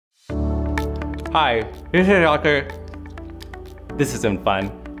Hi, this is Dr. This isn't fun.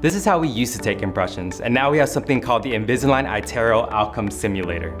 This is how we used to take impressions, and now we have something called the Invisalign Itero Outcome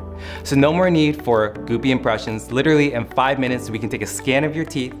Simulator. So no more need for goopy impressions. Literally in 5 minutes, we can take a scan of your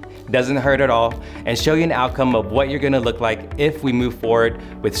teeth, doesn't hurt at all, and show you an outcome of what you're gonna look like if we move forward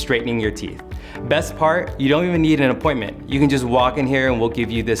with straightening your teeth. Best part, you don't even need an appointment. You can just walk in here and we'll give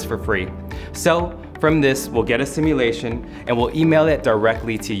you this for free. So from this, we'll get a simulation and we'll email it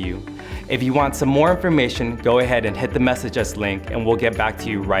directly to you. If you want some more information, go ahead and hit the message us link and we'll get back to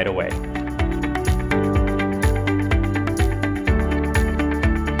you right away.